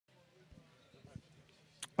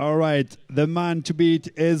All right, the man to beat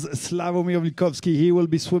is Sławomir Wilkowski. He will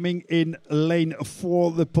be swimming in lane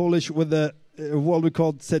 4, the Polish, with the world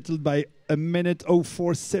record settled by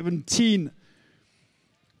 1:04:17.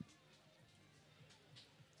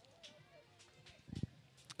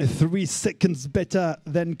 Three seconds better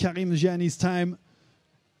than Karim Gianni's time.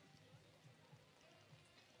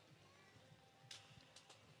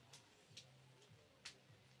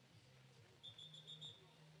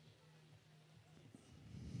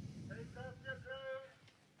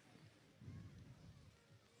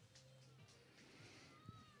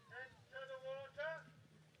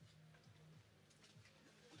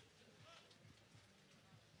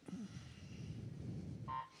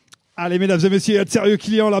 Allez, mesdames et messieurs, il y a de sérieux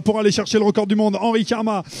clients là pour aller chercher le record du monde. Henri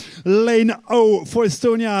Karma, lane 0 for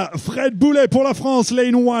Estonia. Fred Boulet pour la France,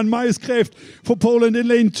 lane 1. Marius Kreft for Poland in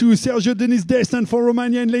lane 2. Sergio Denis Destin for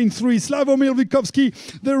Romania in lane 3. Sławomir Wilkowski,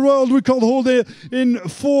 the world record holder in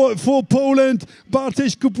 4 for Poland.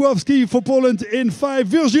 Bartosz Kupłowski for Poland in 5.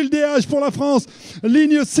 Virgile Dehage pour la France.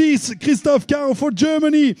 Ligne 6. Christophe Caro for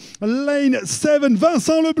Germany. Lane 7.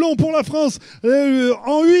 Vincent Leblond pour la France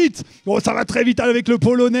en 8. Bon, ça va très vite avec le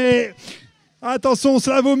Polonais. Attention,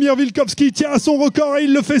 Sławomir Wilkowski tient à son record et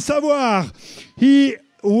il le fait savoir. He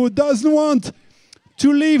doesn't want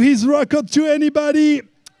to leave his record to anybody.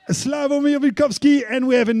 Sławomir Wilkowski, and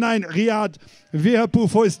we have a 9, Riyad Vihapu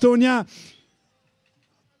for Estonia.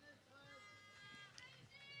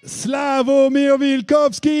 Sławomir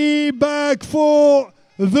Wilkowski back for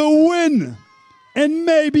the win. And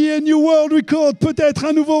maybe a new world record, peut-être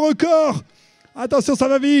un nouveau record. Attention, ça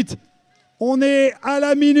va vite. On est à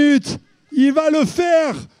la minute. Il va le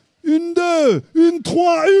faire. 1-2,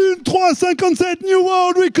 1-3, 1-3-57, new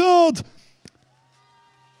world record.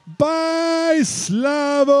 By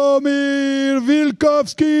Sławomir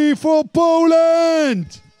Wilkowski for Poland.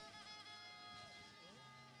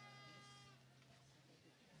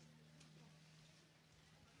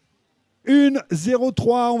 Une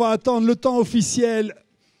 0-3, on va attendre le temps officiel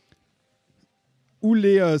ou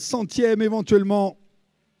les centièmes éventuellement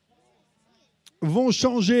vont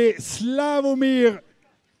changer. Sławomir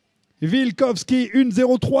Wilkowski,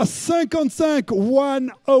 1:03:55,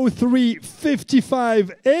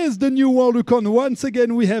 1:03:55 is the new world record. Once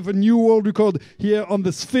again, we have a new world record here on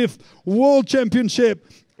this 5th World Championship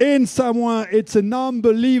in Samoa. It's an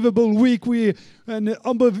unbelievable week.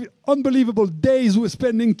 Unbelievable days we're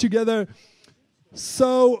spending together.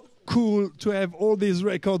 So cool to have all these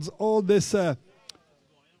records, all this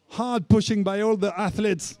hard pushing by all the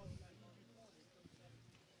athletes.